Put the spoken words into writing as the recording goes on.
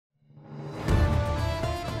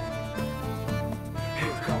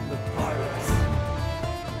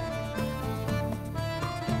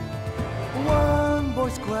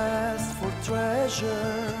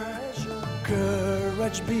treasure,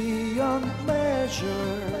 courage beyond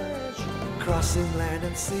measure, crossing land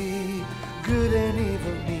and sea, good and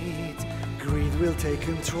evil meet. Greed will take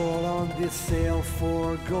control on this sail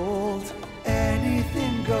for gold.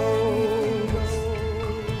 Anything goes.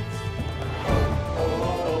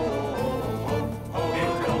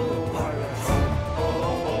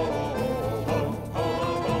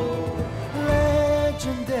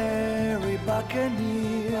 Legendary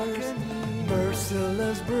buccaneers,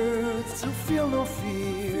 merciless birds who feel no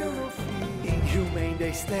fear. Inhumane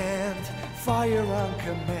they stand, fire on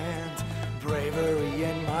command. Bravery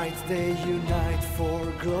and might they unite for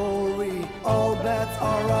glory. All bets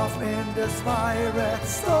are off in this pirate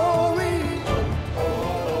story.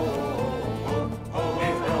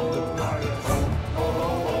 Here come the pirates.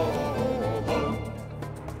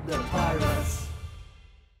 The pirates.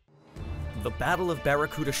 The Battle of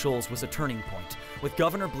Barracuda Shoals was a turning point, with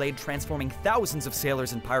Governor Blade transforming thousands of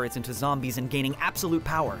sailors and pirates into zombies and gaining absolute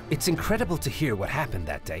power. It's incredible to hear what happened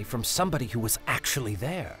that day from somebody who was actually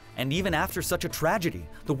there. And even after such a tragedy,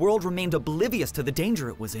 the world remained oblivious to the danger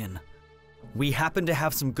it was in. We happened to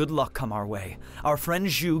have some good luck come our way. Our friend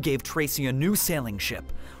Zhu gave Tracy a new sailing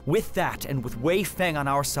ship. With that, and with Wei Feng on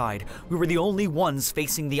our side, we were the only ones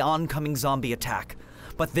facing the oncoming zombie attack.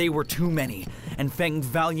 But they were too many, and Feng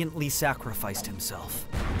valiantly sacrificed himself.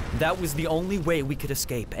 That was the only way we could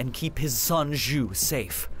escape and keep his son Zhu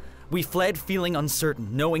safe. We fled feeling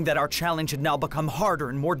uncertain, knowing that our challenge had now become harder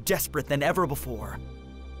and more desperate than ever before.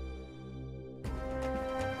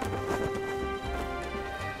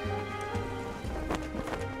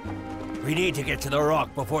 We need to get to the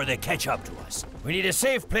rock before they catch up to us. We need a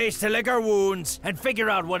safe place to lick our wounds and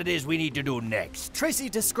figure out what it is we need to do next. Tracy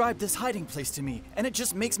described this hiding place to me, and it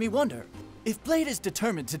just makes me wonder. If Blade is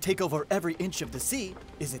determined to take over every inch of the sea,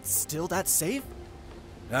 is it still that safe?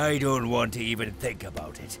 I don't want to even think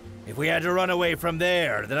about it. If we had to run away from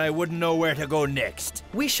there, then I wouldn't know where to go next.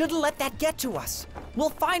 We shouldn't let that get to us.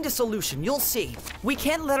 We'll find a solution, you'll see. We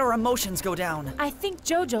can't let our emotions go down. I think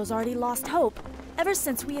Jojo's already lost hope. Ever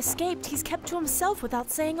since we escaped, he's kept to himself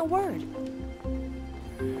without saying a word.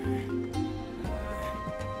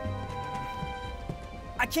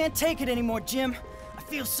 I can't take it anymore, Jim. I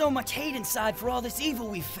feel so much hate inside for all this evil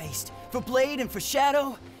we've faced. For Blade and for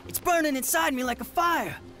Shadow. It's burning inside me like a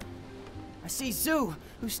fire. I see Zhu,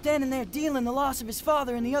 who's standing there dealing the loss of his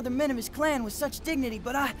father and the other men of his clan with such dignity,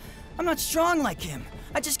 but I'm not strong like him.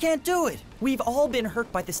 I just can't do it. We've all been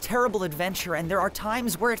hurt by this terrible adventure, and there are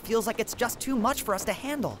times where it feels like it's just too much for us to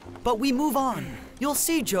handle. But we move on. You'll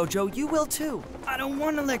see, Jojo, you will too. I don't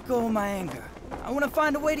want to let go of my anger. I want to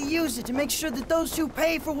find a way to use it to make sure that those two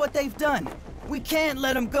pay for what they've done. We can't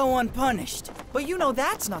let them go unpunished. But you know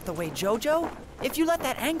that's not the way, Jojo. If you let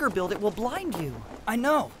that anger build, it will blind you. I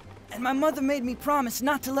know. And my mother made me promise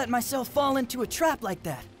not to let myself fall into a trap like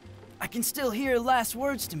that. I can still hear her last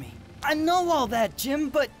words to me. I know all that, Jim,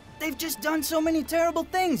 but they've just done so many terrible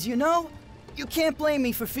things, you know? You can't blame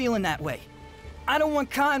me for feeling that way. I don't want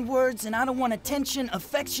kind words, and I don't want attention,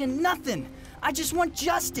 affection, nothing. I just want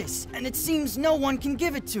justice, and it seems no one can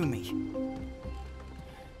give it to me.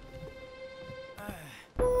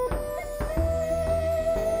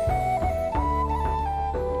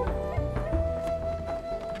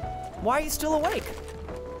 Why are you still awake?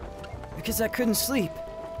 Because I couldn't sleep.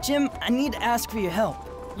 Jim, I need to ask for your help.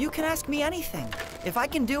 You can ask me anything. If I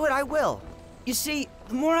can do it, I will. You see,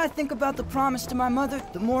 the more I think about the promise to my mother,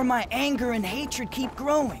 the more my anger and hatred keep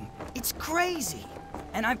growing. It's crazy.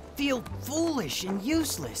 And I feel foolish and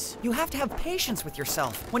useless. You have to have patience with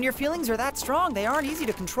yourself. When your feelings are that strong, they aren't easy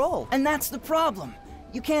to control. And that's the problem.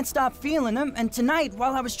 You can't stop feeling them, and tonight,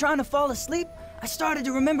 while I was trying to fall asleep, I started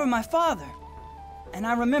to remember my father. And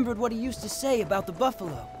I remembered what he used to say about the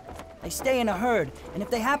buffalo. They stay in a herd, and if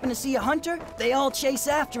they happen to see a hunter, they all chase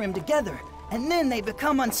after him together. And then they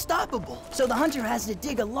become unstoppable. So the hunter has to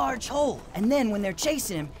dig a large hole, and then when they're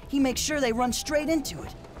chasing him, he makes sure they run straight into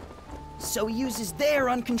it. So he uses their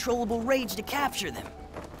uncontrollable rage to capture them.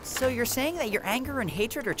 So you're saying that your anger and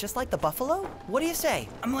hatred are just like the buffalo? What do you say?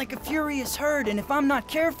 I'm like a furious herd, and if I'm not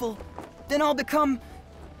careful, then I'll become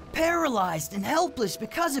paralyzed and helpless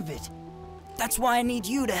because of it. That's why I need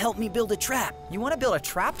you to help me build a trap. You want to build a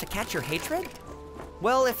trap to catch your hatred?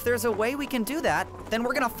 Well, if there's a way we can do that, then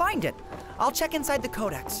we're gonna find it. I'll check inside the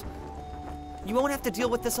codex. You won't have to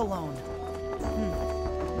deal with this alone.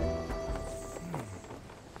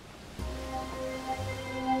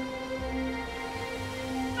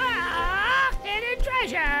 Hidden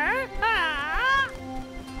treasure!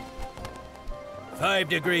 5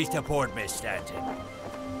 degrees to port, Miss Stanton.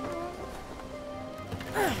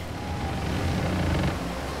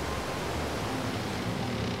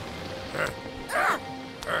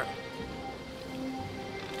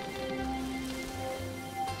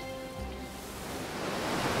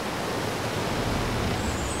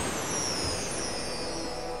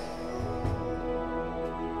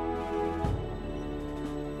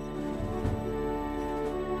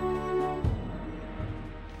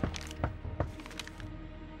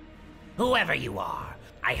 Whoever you are,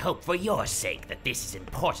 I hope for your sake that this is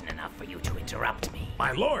important enough for you to interrupt me.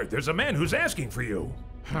 My lord, there's a man who's asking for you.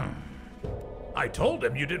 I told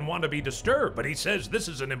him you didn't want to be disturbed, but he says this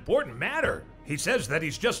is an important matter. He says that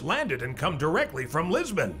he's just landed and come directly from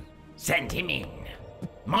Lisbon. Send him in.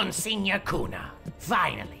 Monsignor Kuna,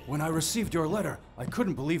 finally. When I received your letter, I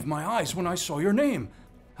couldn't believe my eyes when I saw your name.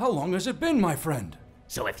 How long has it been, my friend?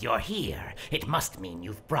 So if you're here, it must mean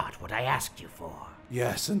you've brought what I asked you for.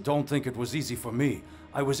 Yes, and don't think it was easy for me.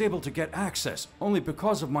 I was able to get access only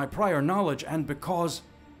because of my prior knowledge and because...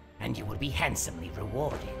 And you will be handsomely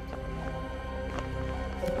rewarded.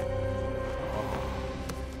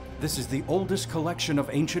 This is the oldest collection of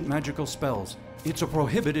ancient magical spells. It's a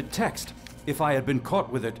prohibited text. If I had been caught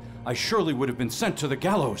with it, I surely would have been sent to the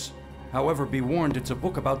gallows. However, be warned, it's a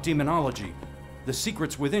book about demonology. The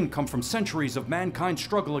secrets within come from centuries of mankind's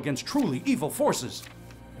struggle against truly evil forces.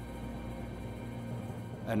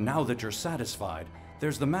 And now that you're satisfied,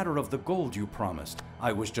 there's the matter of the gold you promised.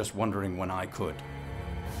 I was just wondering when I could.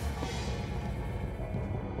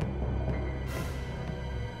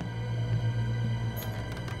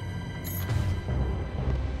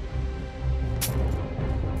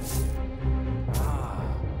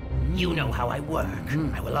 You know how I work.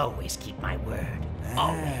 I will always keep my word.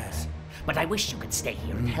 Always. But I wish you could stay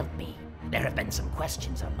here and help me. There have been some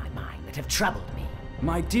questions on my mind that have troubled me.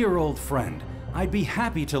 My dear old friend, I'd be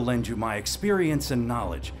happy to lend you my experience and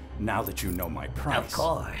knowledge, now that you know my price. Of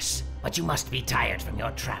course. But you must be tired from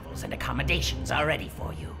your travels and accommodations are ready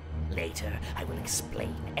for you. Later, I will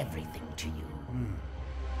explain everything to you.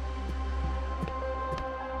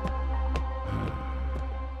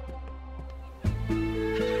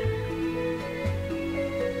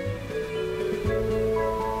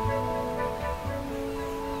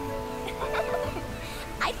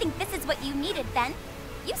 I think this is what you needed, Ben.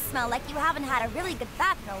 You smell like you haven't had a really good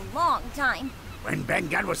bath in a long time. When Ben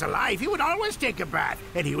Gunn was alive, he would always take a bath,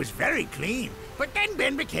 and he was very clean. But then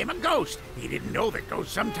Ben became a ghost. He didn't know that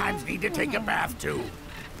ghosts sometimes need to take a bath, too.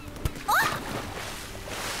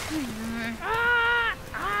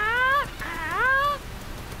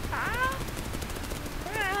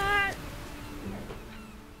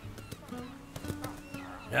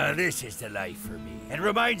 Now this is the life for me. It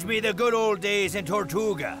reminds me of the good old days in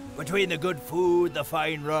Tortuga, between the good food, the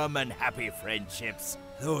fine rum, and happy friendships.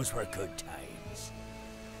 Those were good times.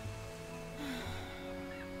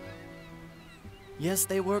 Yes,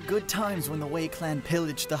 they were good times when the Wei clan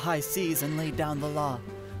pillaged the high seas and laid down the law.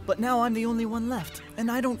 But now I'm the only one left, and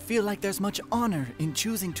I don't feel like there's much honor in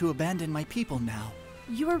choosing to abandon my people now.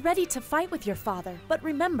 You were ready to fight with your father, but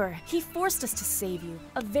remember, he forced us to save you.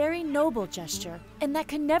 A very noble gesture, and that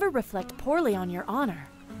can never reflect poorly on your honor.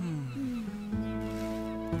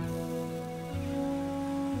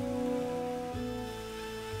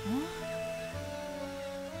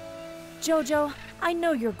 Jojo, I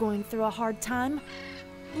know you're going through a hard time.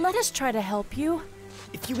 Let us try to help you.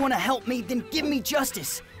 If you want to help me, then give me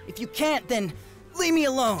justice. If you can't, then leave me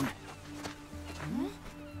alone.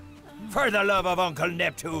 For the love of Uncle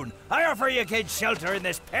Neptune, I offer you kids shelter in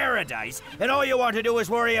this paradise, and all you want to do is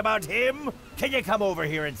worry about him? Can you come over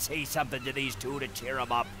here and say something to these two to cheer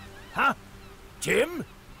them up? Huh? Jim?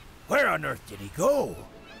 Where on earth did he go?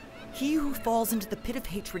 He who falls into the pit of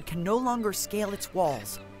hatred can no longer scale its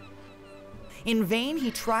walls. In vain,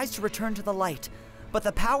 he tries to return to the light, but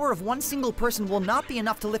the power of one single person will not be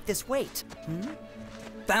enough to lift this weight.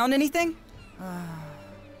 Found anything?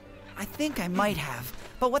 I think I might have.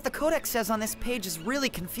 But what the Codex says on this page is really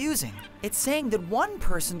confusing. It's saying that one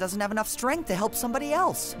person doesn't have enough strength to help somebody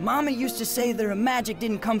else. Mama used to say that her magic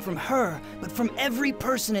didn't come from her, but from every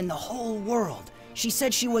person in the whole world. She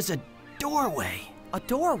said she was a doorway. A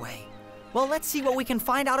doorway? Well, let's see what we can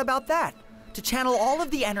find out about that. To channel all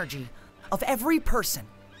of the energy of every person.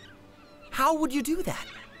 How would you do that?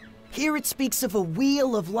 Here it speaks of a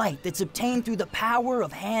wheel of light that's obtained through the power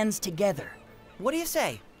of hands together. What do you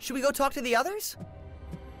say? Should we go talk to the others?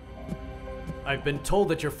 I've been told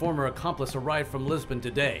that your former accomplice arrived from Lisbon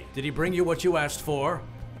today. Did he bring you what you asked for?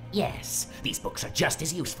 Yes, these books are just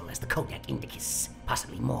as useful as the Codex Indicus,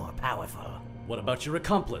 possibly more powerful. What about your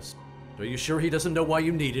accomplice? Are you sure he doesn't know why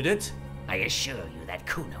you needed it? I assure you that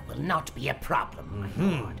Kuna will not be a problem,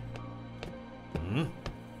 my lord.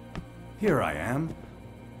 Here I am.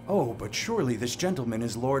 Oh, but surely this gentleman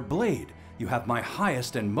is Lord Blade. You have my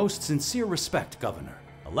highest and most sincere respect, Governor.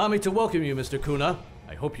 Allow me to welcome you, Mr. Kuna.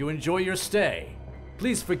 I hope you enjoy your stay.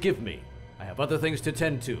 Please forgive me. I have other things to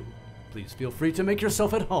tend to. Please feel free to make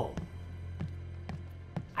yourself at home.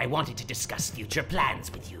 I wanted to discuss future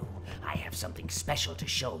plans with you. I have something special to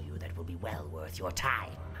show you that will be well worth your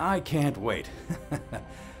time. I can't wait.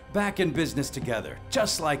 Back in business together,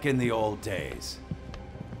 just like in the old days.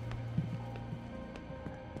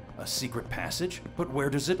 A secret passage? But where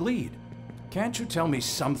does it lead? Can't you tell me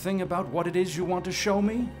something about what it is you want to show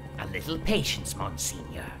me? A little patience,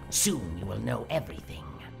 Monsignor. Soon you will know everything.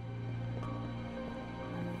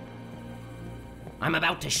 I'm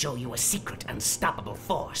about to show you a secret, unstoppable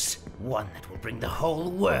force. One that will bring the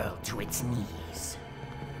whole world to its knees.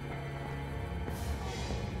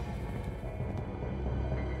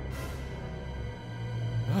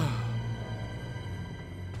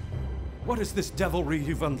 What is this devilry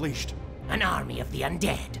you've unleashed? An army of the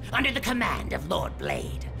undead, under the command of Lord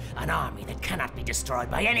Blade. An army that cannot be destroyed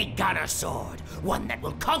by any gun or sword. One that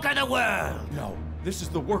will conquer the world. No, this is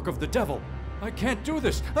the work of the devil. I can't do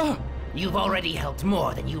this. You've already helped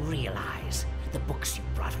more than you realize. The books you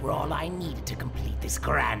brought were all I needed to complete this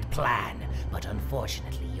grand plan. But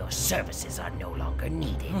unfortunately, your services are no longer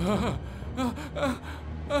needed.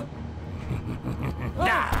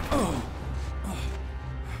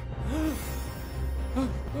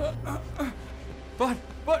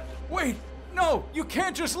 But, wait! No! You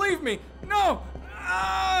can't just leave me! No!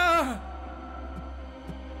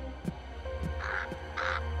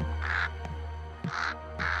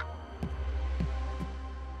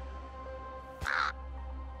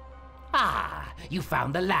 Ah, you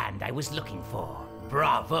found the land I was looking for.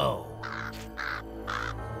 Bravo!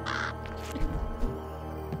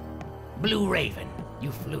 Blue Raven,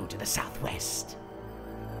 you flew to the southwest.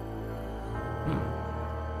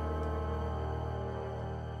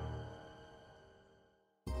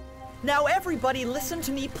 Now everybody listen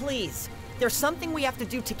to me, please. There's something we have to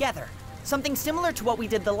do together. Something similar to what we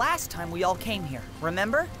did the last time we all came here,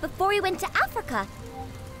 remember? Before we went to Africa.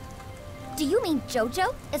 Do you mean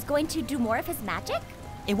Jojo is going to do more of his magic?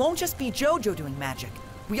 It won't just be Jojo doing magic.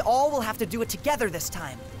 We all will have to do it together this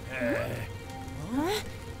time. Huh?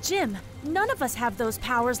 Jim, none of us have those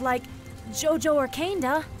powers like Jojo or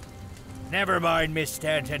Kinda. Never mind, Miss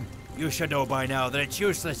Stanton. You should know by now that it's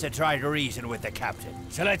useless to try to reason with the captain.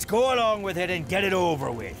 So let's go along with it and get it over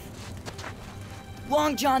with.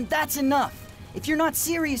 Long John, that's enough. If you're not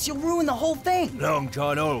serious, you'll ruin the whole thing. Long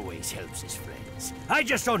John always helps his friends. I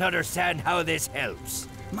just don't understand how this helps.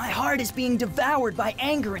 My heart is being devoured by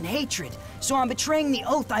anger and hatred, so I'm betraying the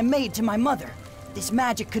oath I made to my mother. This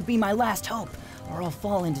magic could be my last hope, or I'll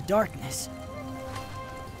fall into darkness.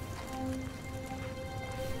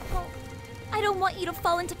 I don't want you to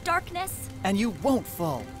fall into darkness. And you won't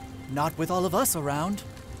fall. Not with all of us around.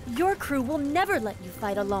 Your crew will never let you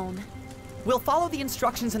fight alone. We'll follow the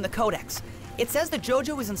instructions in the Codex. It says that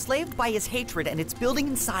Jojo is enslaved by his hatred and it's building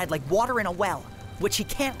inside like water in a well, which he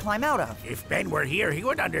can't climb out of. If Ben were here, he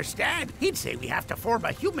would understand. He'd say we have to form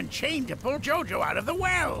a human chain to pull Jojo out of the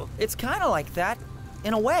well. It's kind of like that.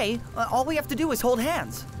 In a way, all we have to do is hold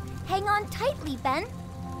hands. Hang on tightly, Ben.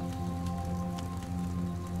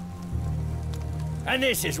 And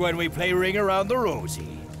this is when we play Ring Around the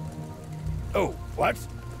Rosie. Oh, what?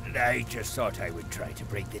 I just thought I would try to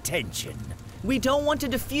break the tension. We don't want to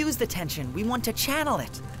diffuse the tension. We want to channel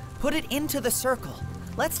it. Put it into the circle.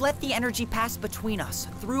 Let's let the energy pass between us,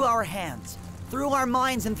 through our hands, through our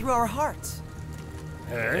minds, and through our hearts.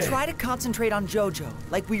 Try to concentrate on Jojo,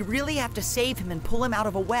 like we really have to save him and pull him out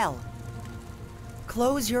of a well.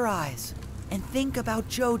 Close your eyes and think about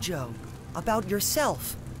Jojo, about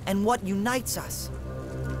yourself, and what unites us.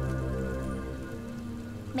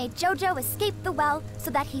 May Jojo escape the well so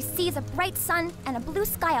that he sees a bright sun and a blue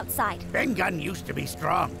sky outside. Ben Gunn used to be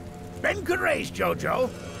strong. Ben could raise Jojo.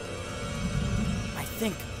 I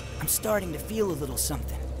think I'm starting to feel a little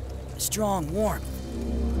something. A strong warmth.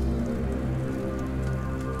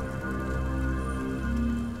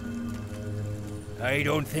 I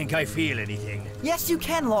don't think I feel anything. Yes, you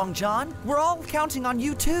can, Long John. We're all counting on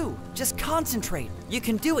you, too. Just concentrate. You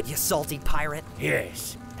can do it, you salty pirate.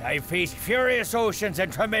 Yes. I've faced furious oceans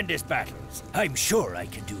and tremendous battles. I'm sure I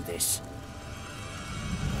can do this.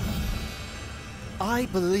 I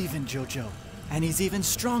believe in Jojo, and he's even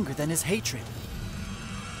stronger than his hatred.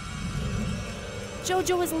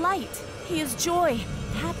 Jojo is light. He is joy,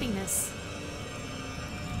 happiness.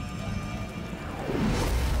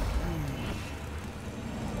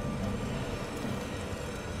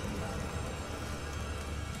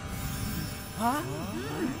 Huh?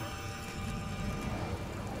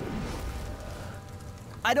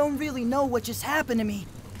 I don't really know what just happened to me,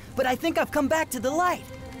 but I think I've come back to the light.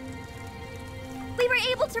 We were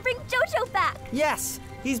able to bring Jojo back. Yes,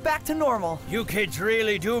 he's back to normal. You kids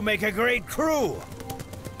really do make a great crew.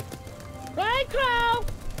 Great crew!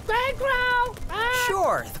 Great crew!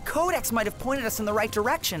 Sure, the Codex might have pointed us in the right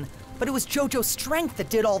direction, But it was Jojo's strength that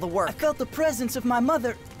did all the work. I felt the presence of my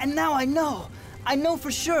mother, and now I know. I know for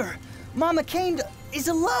sure. Mama Kenda is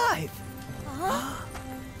alive!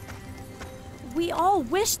 We all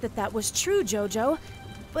wish that that was true, Jojo.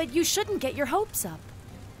 But you shouldn't get your hopes up.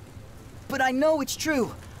 But I know it's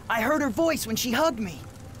true. I heard her voice when she hugged me.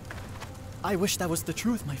 I wish that was the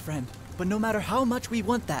truth, my friend. But no matter how much we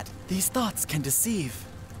want that, these thoughts can deceive.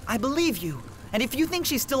 I believe you. And if you think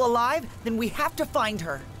she's still alive, then we have to find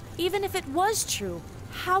her. Even if it was true,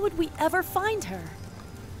 how would we ever find her?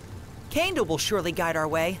 Kenda will surely guide our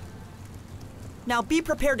way. Now be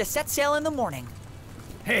prepared to set sail in the morning.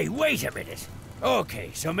 Hey, wait a minute.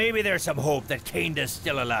 Okay, so maybe there's some hope that Kenda's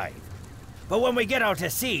still alive. But when we get out to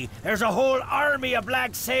sea, there's a whole army of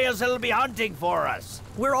black sails that'll be hunting for us.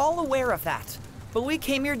 We're all aware of that. But we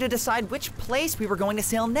came here to decide which place we were going to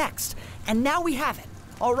sail next. And now we have it.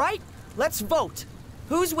 All right? Let's vote.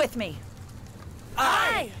 Who's with me?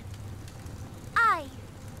 Aye! Aye.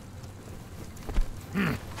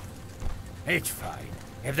 It's fine.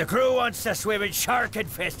 If the crew wants to swim in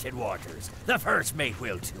shark-infested waters, the first mate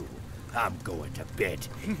will too. I'm going to bed.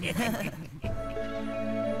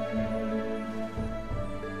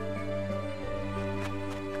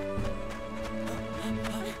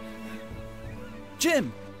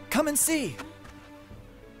 Jim, come and see.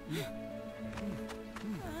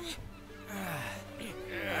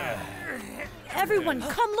 Everyone,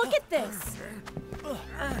 come look at this!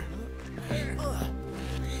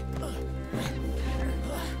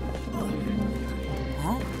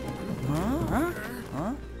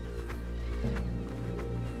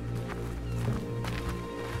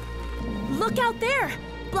 Look out there!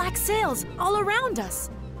 Black sails all around us.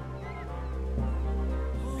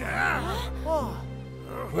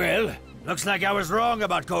 Well, looks like I was wrong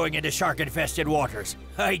about going into shark-infested waters.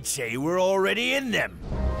 I'd say we're already in them.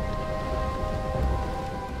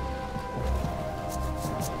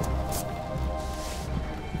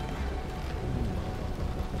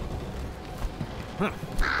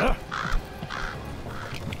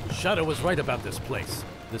 Shadow was right about this place.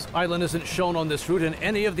 This island isn't shown on this route in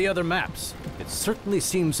any of the other maps. It certainly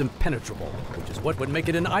seems impenetrable, which is what would make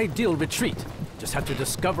it an ideal retreat. Just have to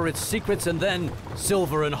discover its secrets and then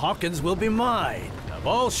Silver and Hawkins will be mine. Of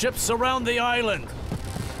all ships around the island.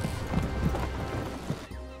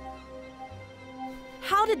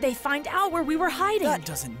 How did they find out where we were hiding? That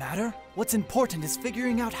doesn't matter. What's important is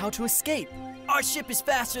figuring out how to escape. Our ship is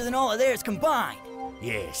faster than all of theirs combined.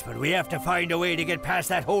 Yes, but we have to find a way to get past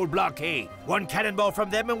that whole blockade. One cannonball from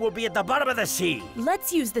them and we'll be at the bottom of the sea.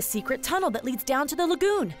 Let's use the secret tunnel that leads down to the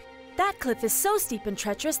lagoon. That cliff is so steep and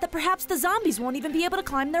treacherous that perhaps the zombies won't even be able to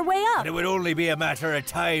climb their way up. And it would only be a matter of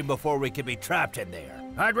time before we could be trapped in there.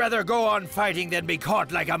 I'd rather go on fighting than be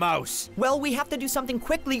caught like a mouse. Well, we have to do something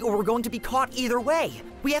quickly or we're going to be caught either way.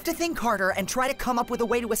 We have to think harder and try to come up with a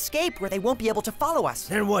way to escape where they won't be able to follow us.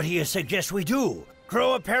 Then what do you suggest we do?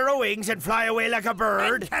 Grow a pair of wings and fly away like a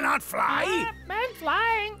bird? Men cannot fly. Men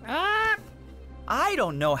flying. I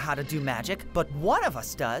don't know how to do magic, but one of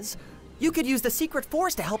us does. You could use the secret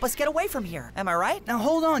force to help us get away from here. Am I right? Now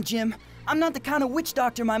hold on, Jim. I'm not the kind of witch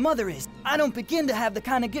doctor my mother is. I don't begin to have the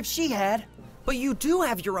kind of gifts she had. But you do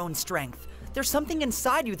have your own strength. There's something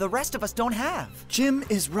inside you the rest of us don't have. Jim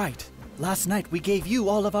is right. Last night we gave you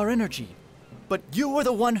all of our energy. But you were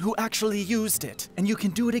the one who actually used it. And you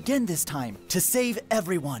can do it again this time, to save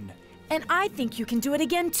everyone. And I think you can do it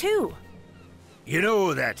again too. You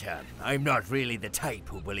know that I'm not really the type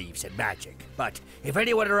who believes in magic. But if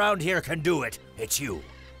anyone around here can do it, it's you.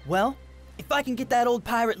 Well, if I can get that old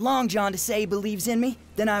pirate Long John to say he believes in me,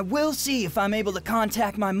 then I will see if I'm able to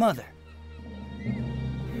contact my mother.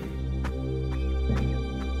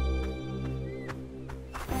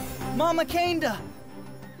 Mama Kenda!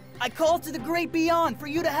 I called to the great beyond for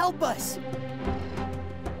you to help us!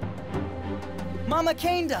 Mama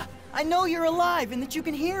Kenda, I know you're alive and that you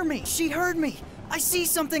can hear me. She heard me. I see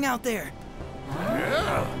something out there.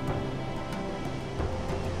 Yeah.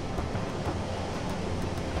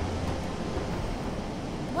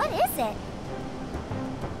 What is it?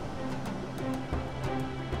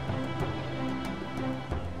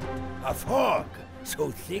 A fog.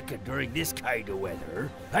 So thick and during this kind of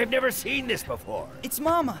weather. I've never seen this before. It's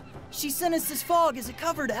Mama. She sent us this fog as a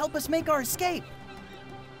cover to help us make our escape.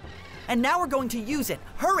 And now we're going to use it.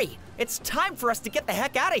 Hurry! It's time for us to get the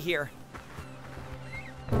heck out of here.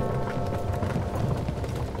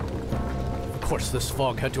 Of course, this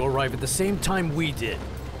fog had to arrive at the same time we did.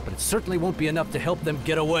 But it certainly won't be enough to help them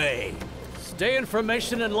get away. Stay in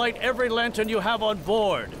formation and light every lantern you have on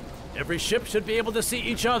board. Every ship should be able to see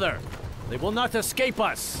each other. They will not escape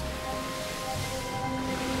us.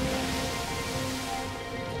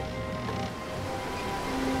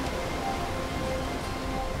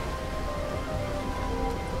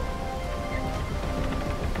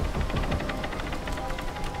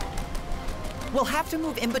 We'll have to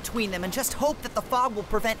move in between them and just hope that the fog will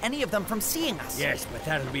prevent any of them from seeing us. Yes, but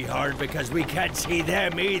that'll be hard because we can't see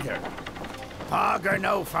them either. Fog or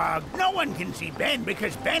no fog, no one can see Ben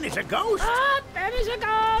because Ben is a ghost. Ah, Ben is a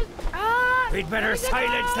ghost! Ah! We'd better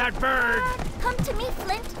silence that bird! Come to me,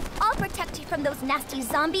 Flint. I'll protect you from those nasty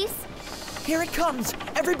zombies. Here it comes!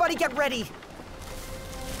 Everybody get ready!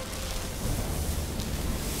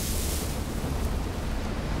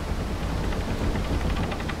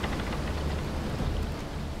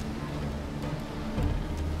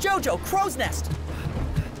 Jojo, crow's nest!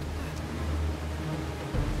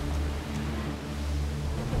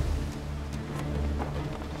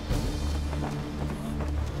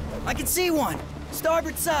 I can see one!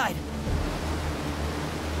 Starboard side!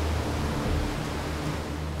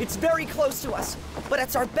 It's very close to us, but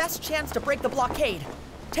it's our best chance to break the blockade.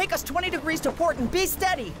 Take us 20 degrees to port and be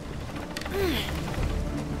steady!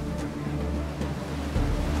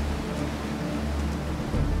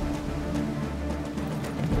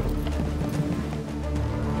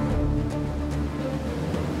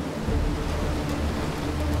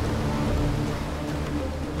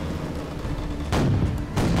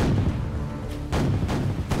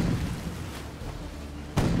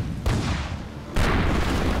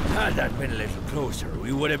 Had that been a little closer,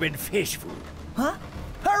 we would have been fish food. Huh?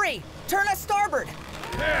 Hurry! Turn us starboard!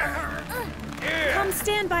 Come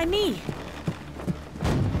stand by me.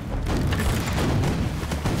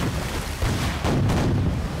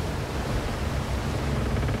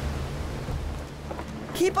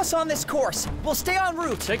 Keep us on this course. We'll stay en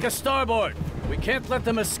route. Take a starboard. We can't let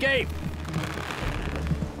them escape.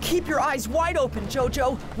 Keep your eyes wide open,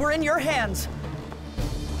 Jojo. We're in your hands.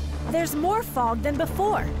 There's more fog than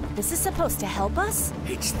before. This is supposed to help us?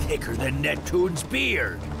 It's thicker than Neptune's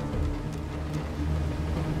beard.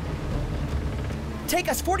 Take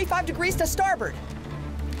us 45 degrees to starboard.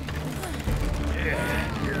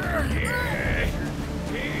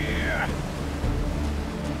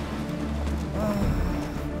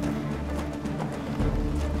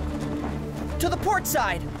 To the port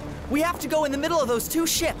side. We have to go in the middle of those two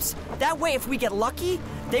ships. That way, if we get lucky,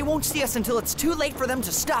 they won't see us until it's too late for them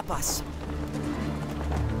to stop us.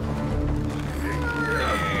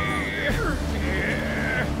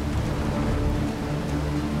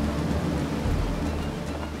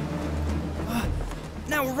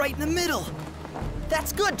 Now we're right in the middle.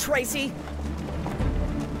 That's good, Tracy.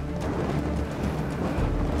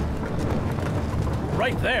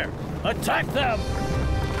 Right there. Attack them!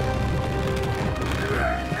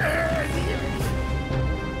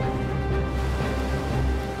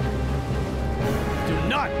 Do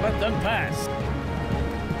not let them pass.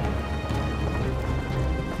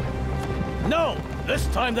 No! This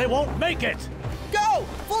time they won't make it! Go!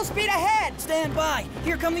 Full speed ahead! Stand by.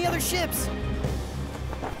 Here come the other ships.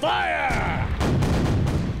 Fire!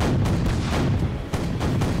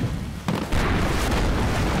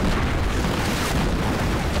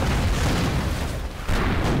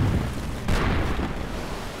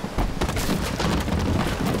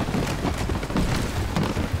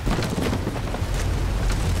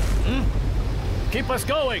 Keep us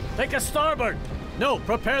going! Take a starboard! No,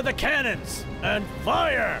 prepare the cannons! And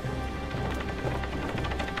fire!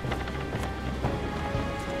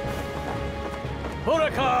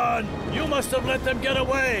 Huracan! You must have let them get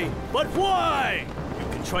away! But why? You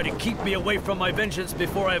can try to keep me away from my vengeance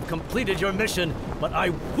before I have completed your mission, but I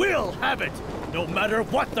will have it! No matter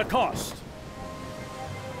what the cost!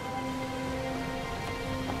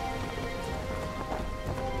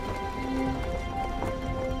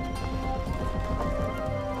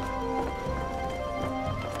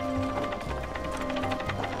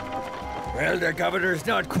 Well, the governor's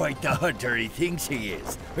not quite the hunter he thinks he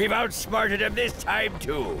is. We've outsmarted him this time,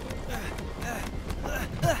 too.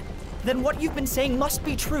 Then what you've been saying must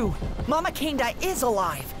be true. Mama Kandai is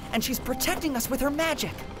alive, and she's protecting us with her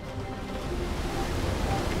magic.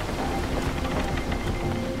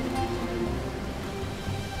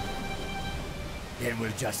 Then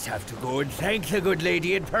we'll just have to go and thank the good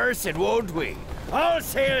lady in person, won't we? All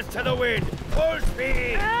sails to the wind! Full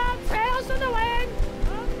speed! And sails to the wind!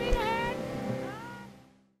 Full speed ahead!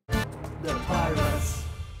 The pirate